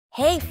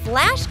Hey,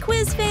 Flash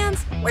Quiz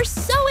fans! We're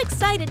so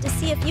excited to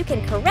see if you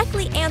can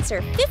correctly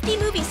answer 50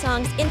 movie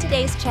songs in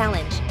today's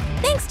challenge.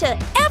 Thanks to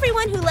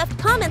everyone who left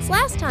comments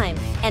last time.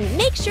 And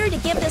make sure to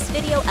give this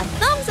video a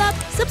thumbs up,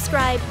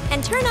 subscribe,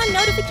 and turn on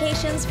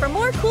notifications for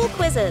more cool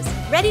quizzes.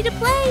 Ready to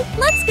play?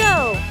 Let's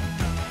go!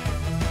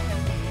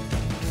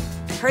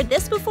 Heard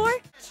this before?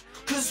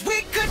 'Cause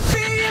we could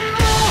be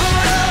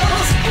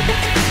immortals.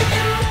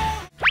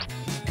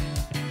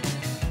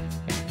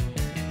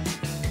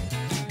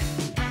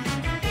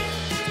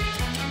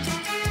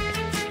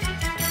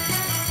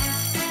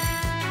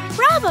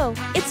 Bravo!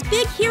 It's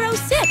Big Hero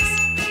 6!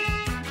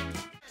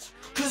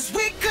 'Cause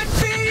we could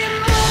be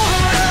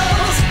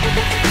immortals.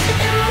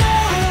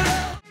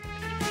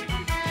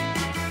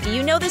 Do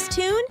you know this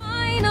tune?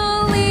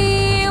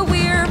 Finally,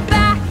 we're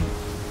back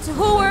to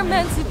who we're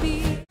meant to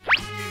be.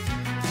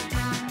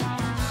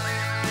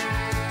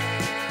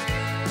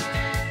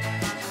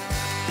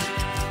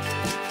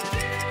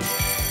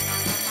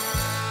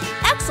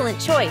 Excellent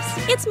choice.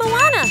 It's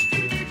Moana.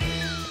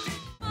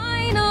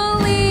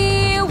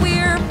 Finally,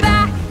 we're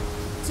back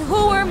to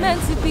who we're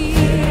meant to be.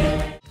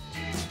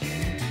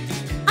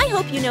 I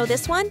hope you know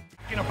this one.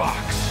 In a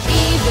box.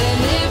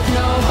 Even if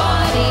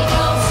nobody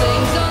else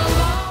sings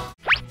along.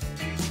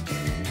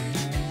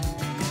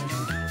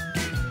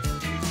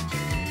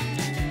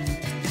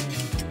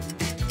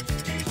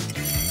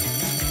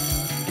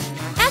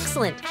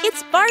 Excellent.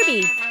 It's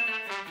Barbie.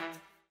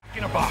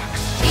 In a box.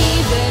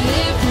 Even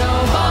if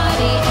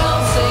nobody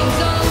else sings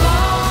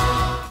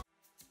along.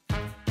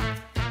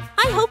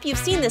 I hope you've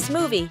seen this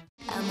movie.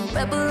 I'm a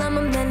rebel, I'm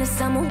a menace,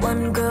 I'm a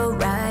one-girl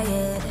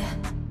riot.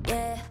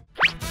 Yeah.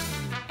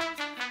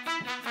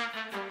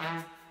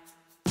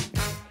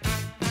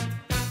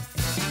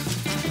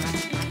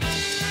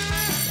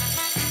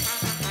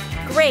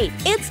 Great.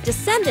 It's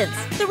Descendants,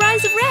 The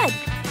Rise of Red.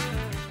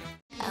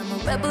 I'm a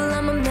rebel,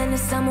 I'm a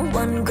menace, I'm a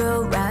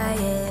one-girl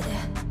riot.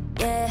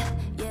 Yeah,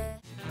 yeah.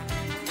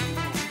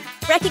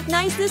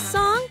 Recognize this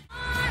song?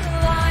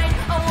 Online,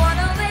 I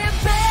wanna live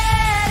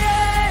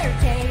better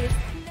days.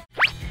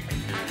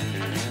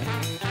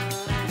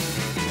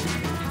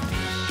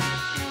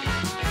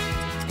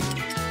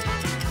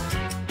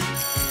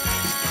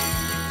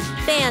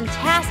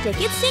 Fantastic.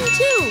 It's Sing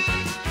 2.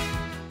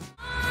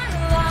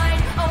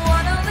 Online, I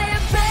wanna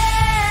live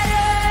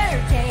better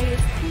days.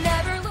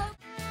 Never look.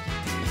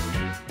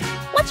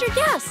 What's your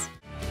guess?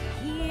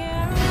 Here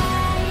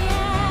I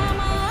am,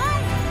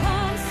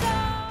 I'm so.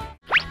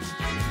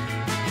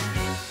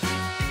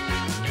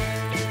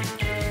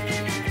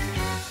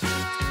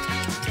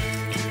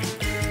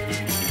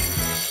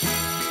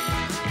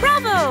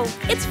 Bravo!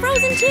 It's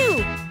Frozen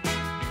 2.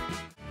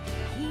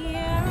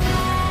 Here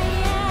I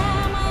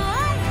am,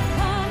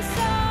 I'm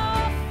so.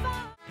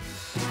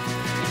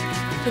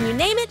 Can you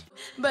name it?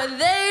 But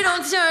they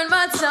don't turn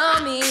my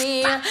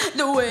tummy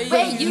the way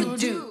you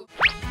do.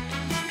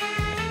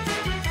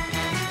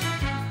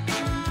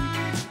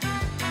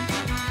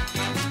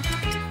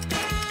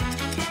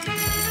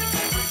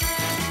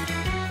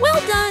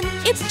 Well done.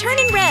 It's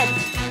Turning Red.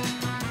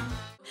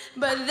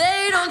 But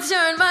they don't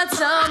turn my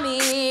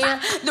tummy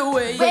the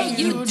way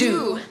you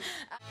do.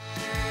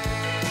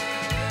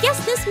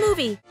 Guess this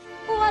movie.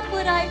 What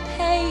would I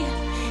pay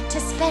to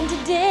spend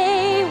a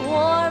day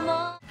warm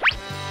on?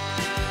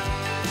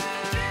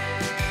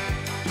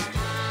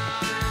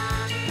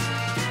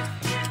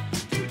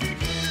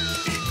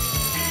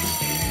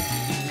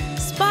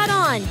 Spot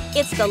on.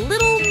 It's The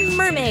Little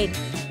Mermaid.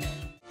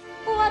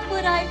 What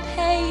would I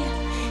pay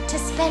to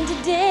spend a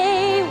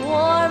day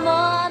warm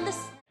on the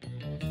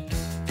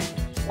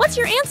What's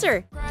your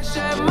answer? Crash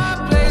at my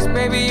place,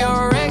 baby,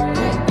 you're wrecked.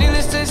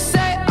 Needless to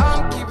say,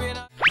 I'm keeping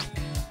up.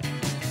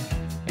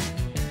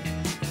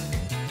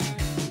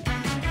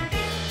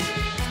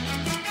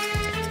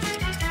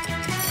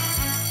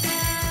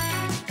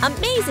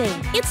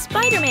 Amazing. It's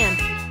Spider-Man.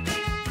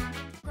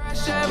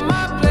 Crash at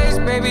my place,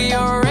 baby,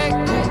 you're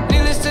wrecked.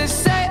 Needless to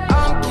say,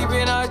 I'm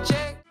keeping a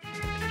check.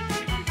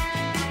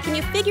 Can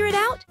you figure it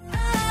out?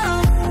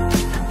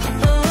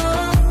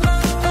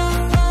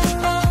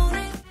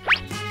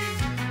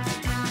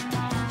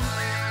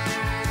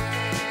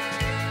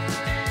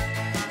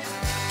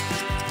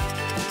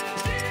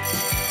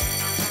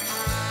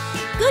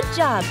 Good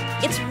job.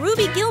 It's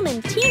Ruby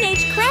Gillman,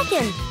 Teenage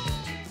Kraken.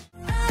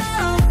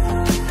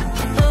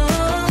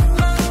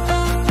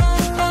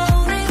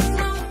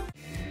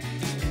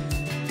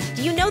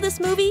 Do you know this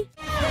movie?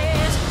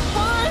 There's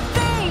one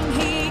thing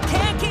he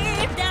can't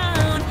keep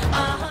down.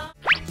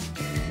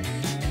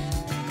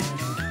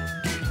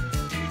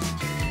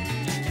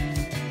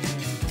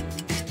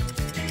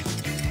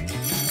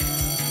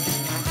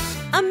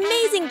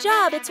 Amazing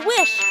job. It's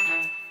Wish.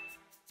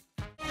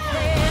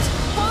 There's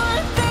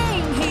one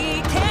thing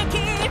he can't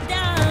keep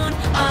down.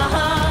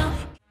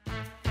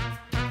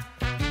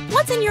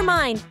 What's in your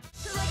mind?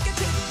 Till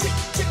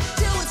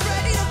it's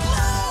ready to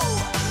blow.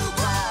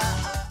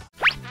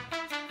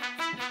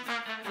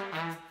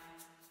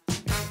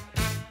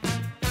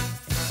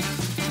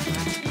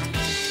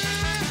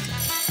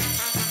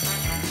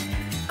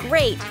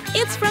 Great!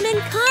 It's from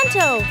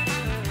Encanto!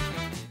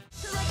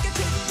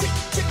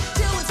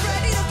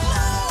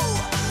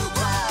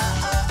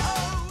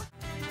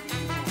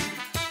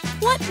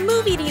 What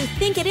movie do you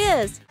think it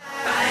is?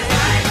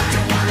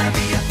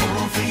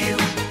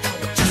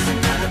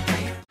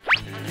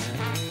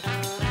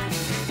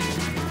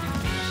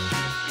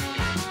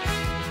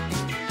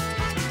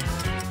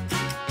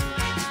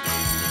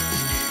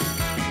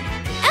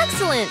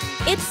 Excellent!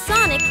 It's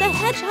Sonic the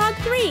Hedgehog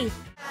 3.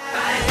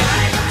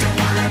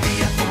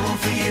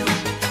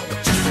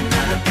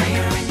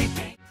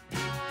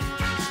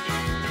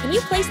 Can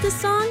you place this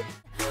song?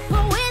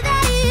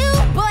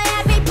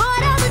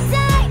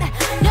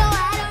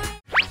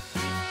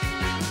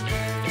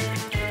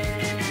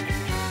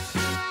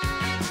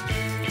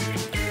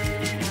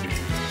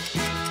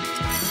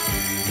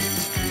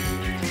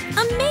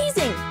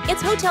 Amazing!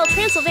 It's Hotel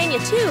Transylvania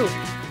 2.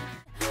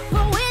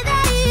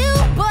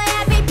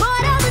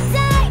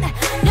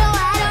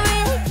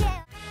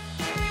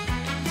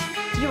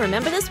 Do you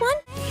remember this one?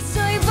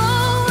 So you've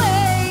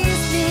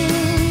always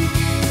been,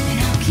 and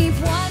I'll keep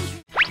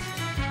wondering.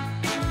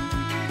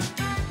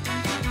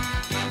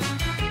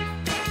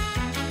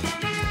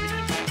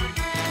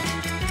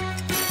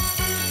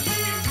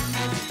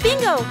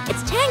 Bingo!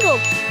 It's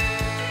Tangled!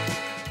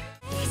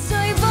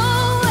 So you've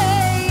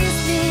always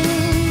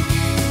been,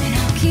 and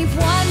I'll keep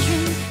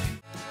wondering.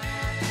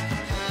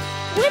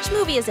 Which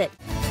movie is it?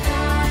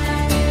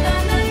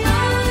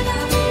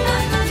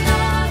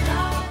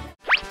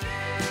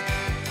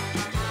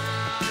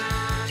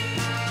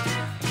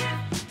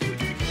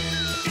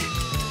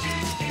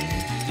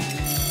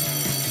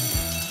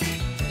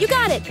 You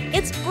got it!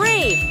 It's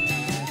Brave!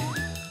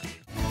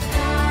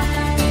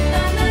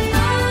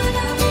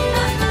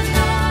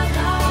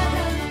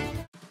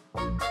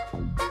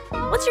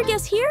 What's your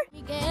guess here?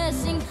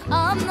 Guessing,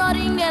 I'm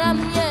nodding that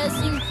I'm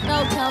guessing.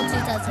 No count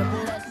it as a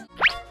blessing.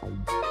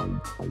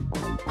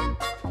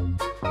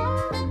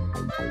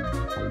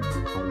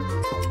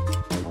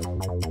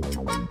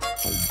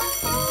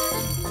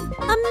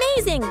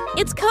 Amazing!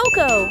 It's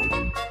Coco!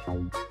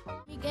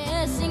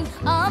 Guessing,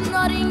 I'm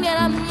nodding that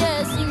I'm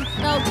guessing.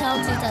 No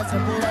count it as a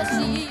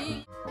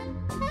blessing.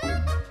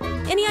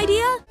 Any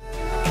idea?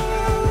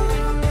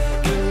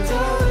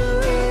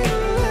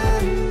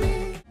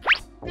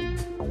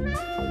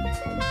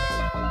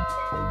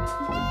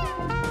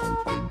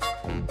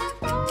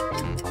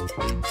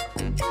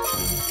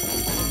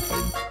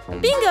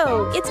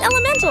 Bingo! It's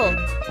Elemental!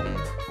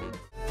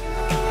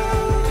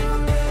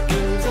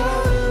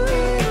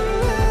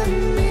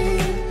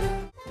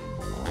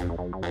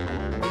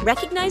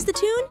 Recognize the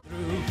tune?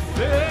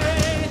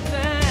 Faith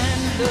and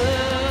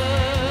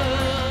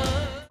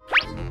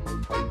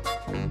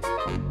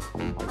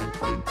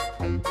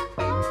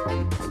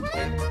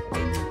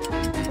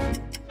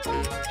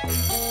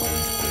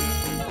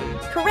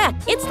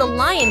Correct! It's The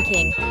Lion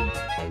King!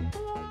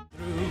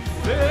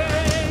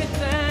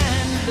 faith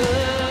and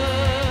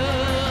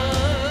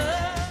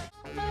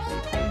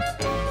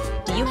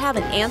Do you have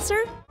an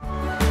answer?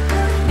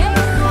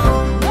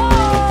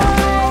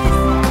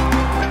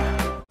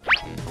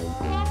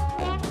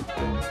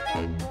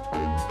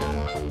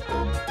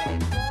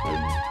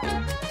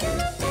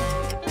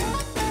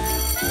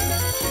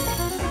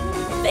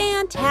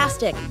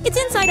 Fantastic! It's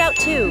Inside Out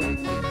 2!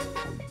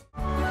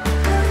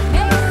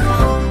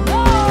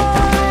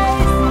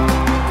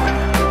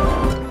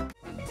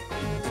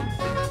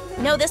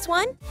 Know this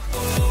one?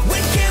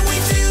 when can we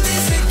do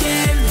this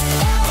again?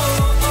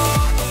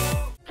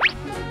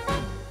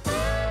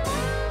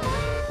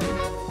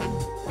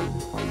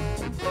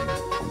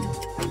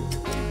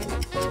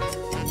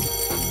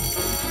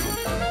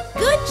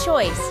 Good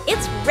choice!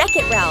 It's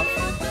Wreck-It Ralph!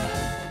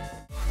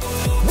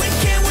 When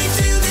can we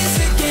do this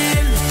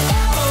again?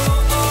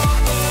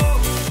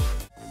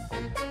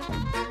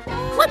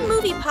 What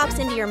movie pops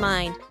into your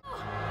mind?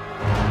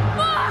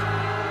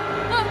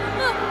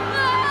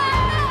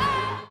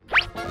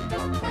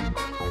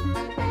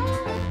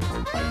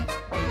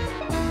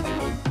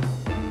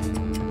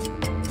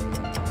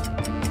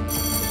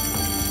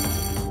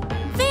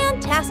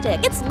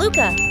 Fantastic! It's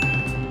Luca!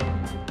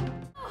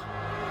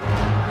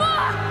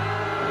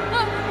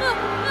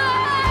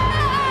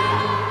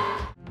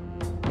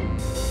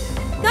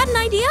 Got an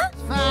idea?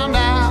 Found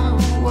out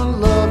what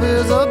love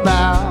is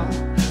about.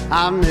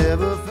 I've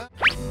never felt.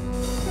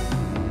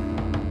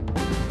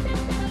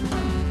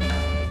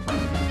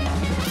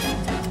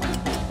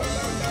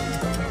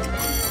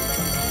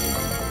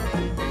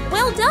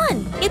 Well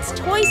done! It's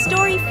Toy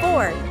Story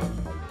 4.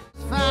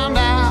 Found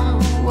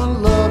out what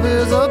love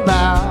is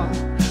about.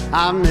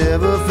 I've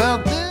never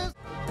felt this.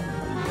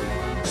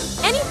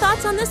 Any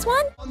thoughts on this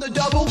one? On the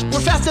double,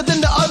 we're faster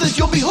than the others.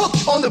 You'll be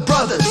hooked on the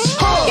brothers.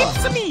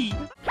 It's me.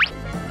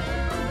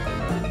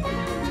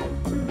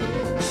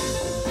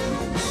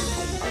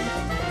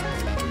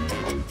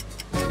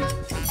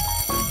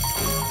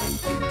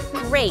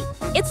 Great!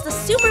 It's the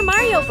Super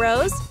Mario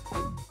Bros.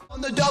 On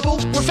the double,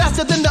 we're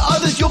faster than the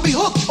others. You'll be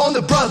hooked on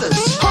the brothers.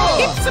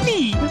 It's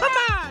me.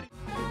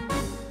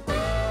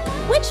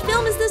 Which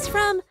film is this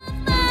from?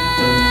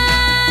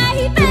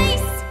 My face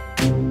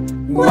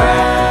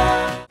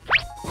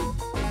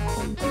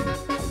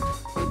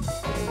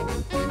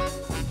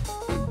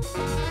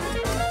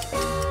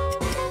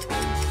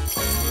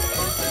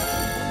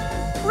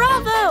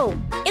Bravo!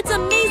 It's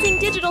Amazing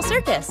Digital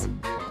Circus.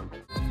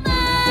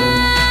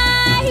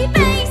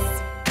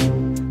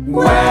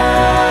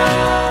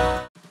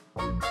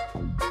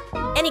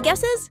 Any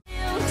guesses?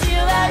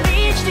 Till I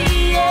reach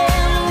the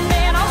end,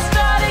 and I'll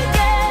start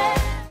again.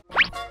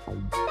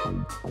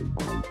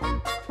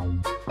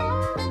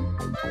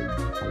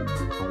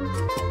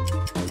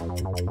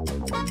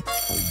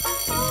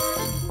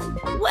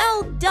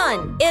 Well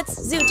done. It's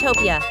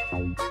Zootopia.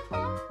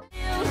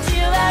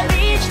 Till I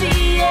reach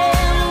the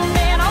end,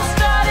 and I'll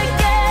start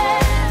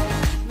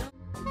again.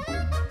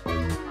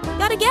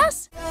 Got a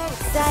guess?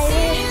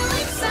 Excited,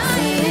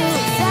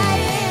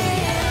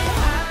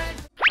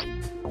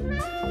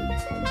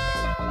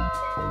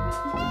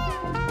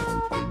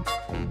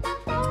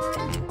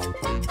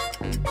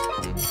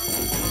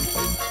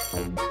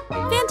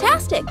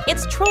 Fantastic!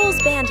 It's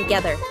Trolls Band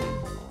Together.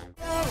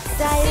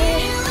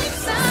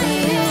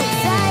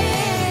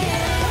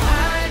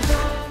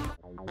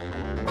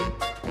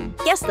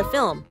 Guess the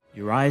film.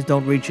 Your eyes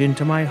don't reach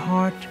into my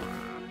heart.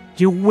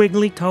 Your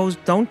wiggly toes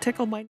don't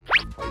tickle my...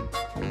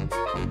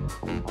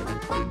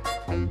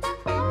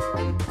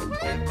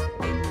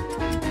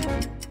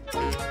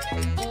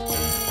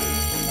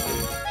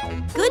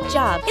 Good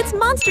job. It's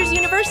Monsters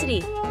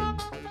University.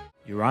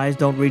 Your eyes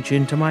don't reach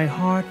into my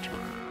heart.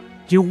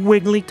 Your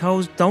wiggly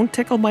toes don't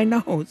tickle my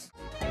nose.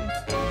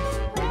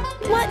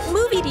 What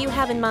movie do you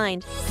have in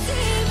mind?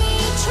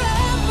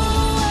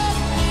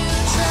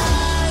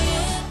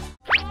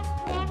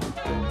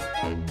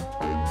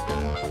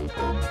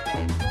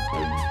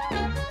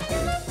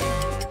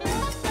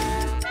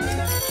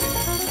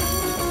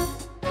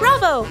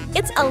 Bravo!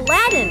 It's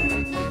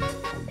Aladdin.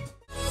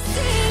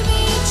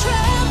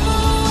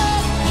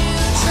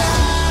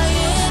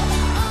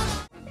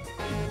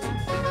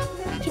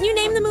 Can you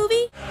name the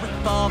movie?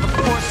 With all the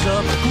force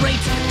of a great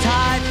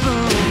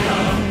typhoon.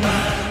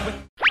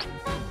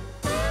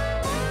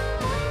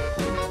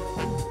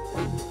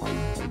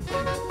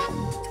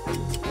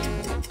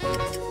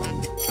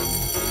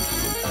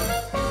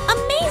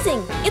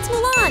 Amazing! It's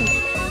Mulan.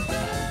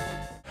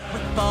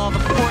 With all the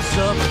force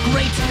of a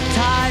great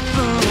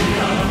typhoon.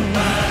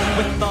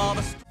 With all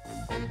the...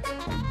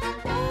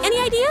 Any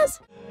ideas?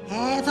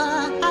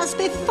 Ever as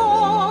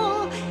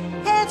before,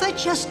 ever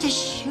just as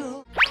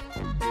sure.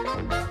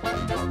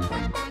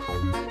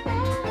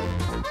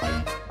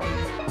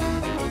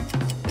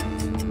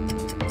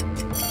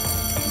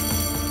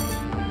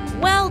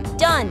 Well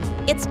done.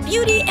 It's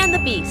Beauty and the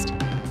Beast.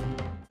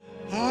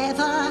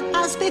 Ever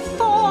as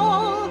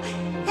before,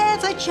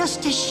 ever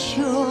just as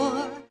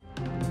sure.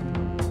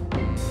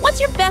 What's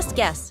your best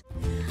guess?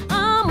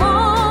 I'm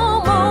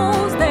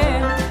almost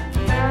there.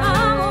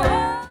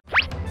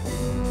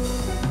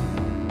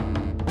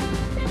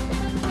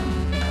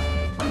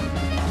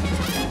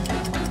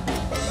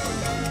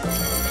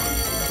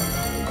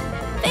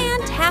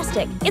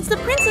 Fantastic. It's The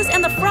Princess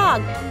and the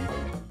Frog.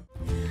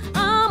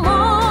 I'm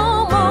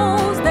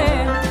almost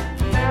there.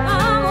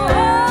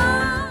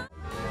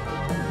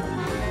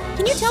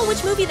 Can you tell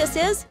which movie this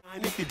is?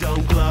 And if you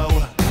don't glow,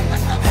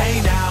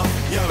 hey now,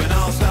 you're an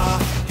all-star.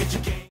 Get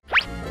your game.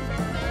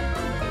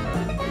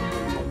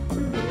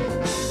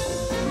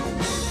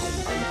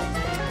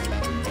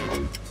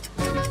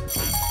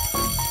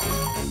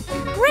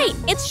 Great!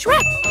 It's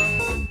Shrek.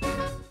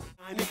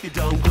 And if you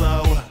don't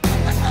glow,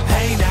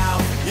 hey now,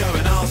 you're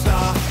an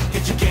all-star.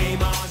 Get your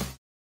game on.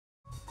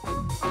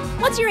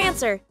 What's your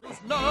answer?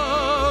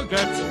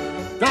 Nuggets,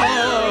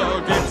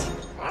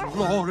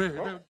 glory.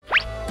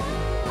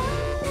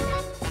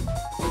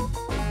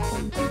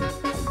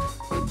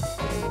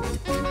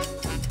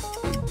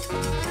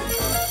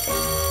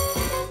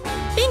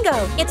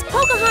 Bingo! It's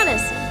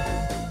Pocahontas.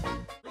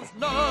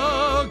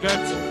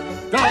 Nuggets,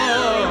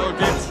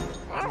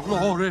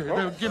 glory.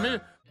 Give me.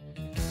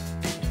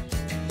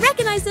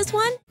 Recognize this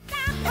one?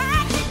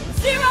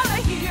 Zero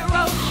the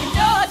hero, you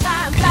know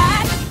time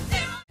flies.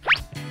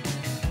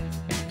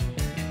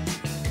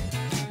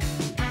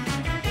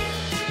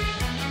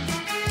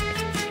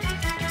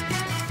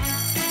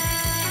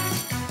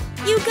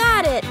 You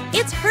got it!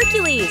 It's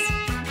Hercules.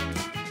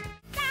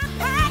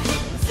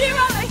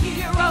 Zero the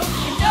hero,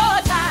 you know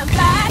time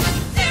flies.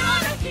 Zero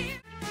the hero.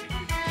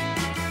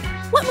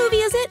 What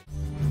movie is it?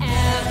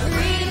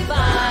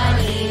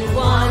 Everybody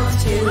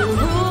wants to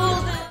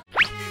rule the...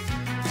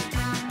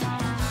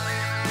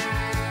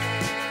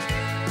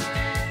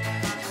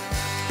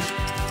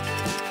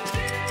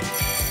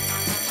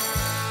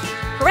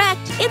 Correct!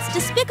 It's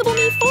Despicable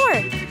Me 4.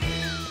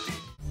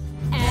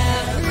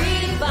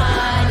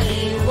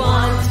 Everybody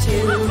wants to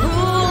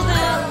rule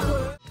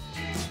the...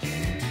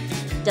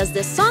 Does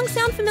this song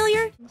sound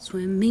familiar?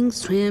 Swimming,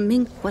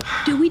 swimming, what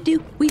do?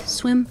 We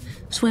swim,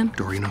 swim.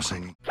 Dorino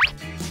singing.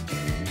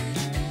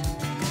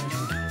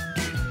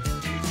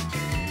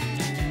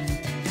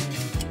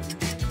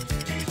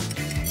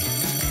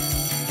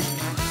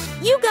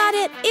 You got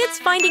it! It's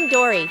Finding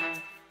Dory.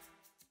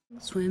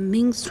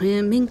 Swimming,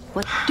 swimming,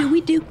 what do?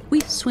 We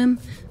swim,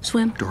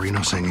 swim.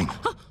 Dorino singing.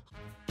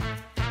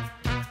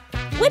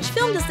 Which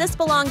film does this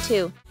belong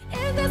to?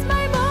 Is this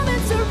my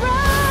moment to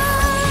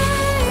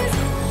rise?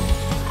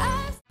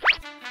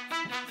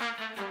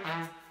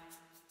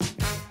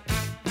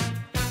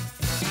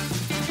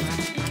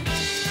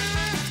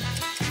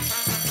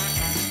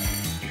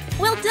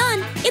 Well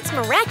done! It's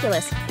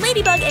Miraculous,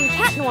 Ladybug and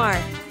Cat Noir.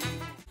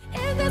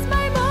 Is this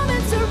my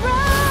moment to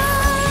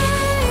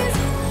rise?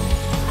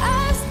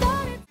 I've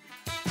started.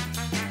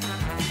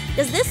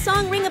 Does this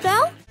song ring a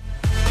bell?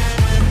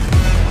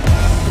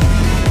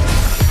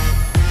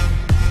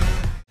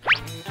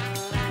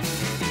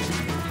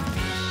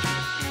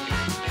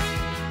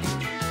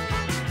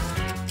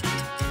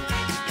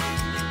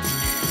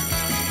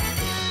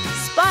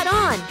 Spot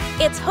on!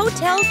 It's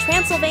Hotel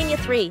Transylvania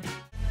 3.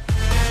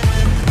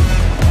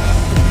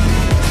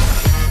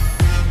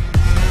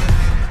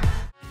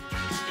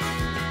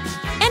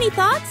 Any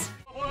thoughts?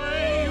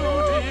 Way you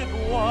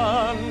did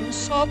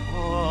once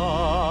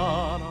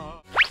upon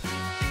a...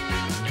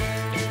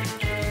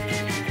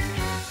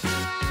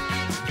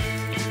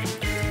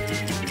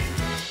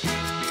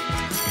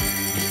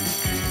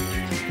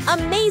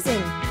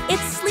 Amazing!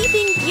 It's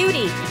Sleeping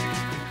Beauty.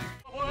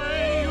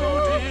 Way you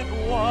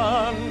did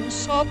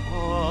once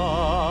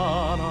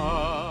upon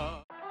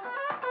a...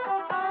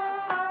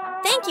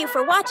 Thank you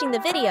for watching the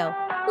video.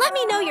 Let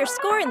me know your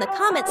score in the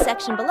comments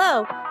section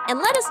below, and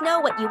let us know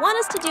what you want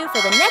us to do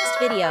for the next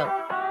video.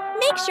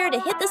 Make sure to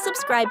hit the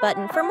subscribe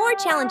button for more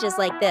challenges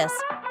like this.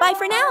 Bye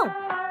for now!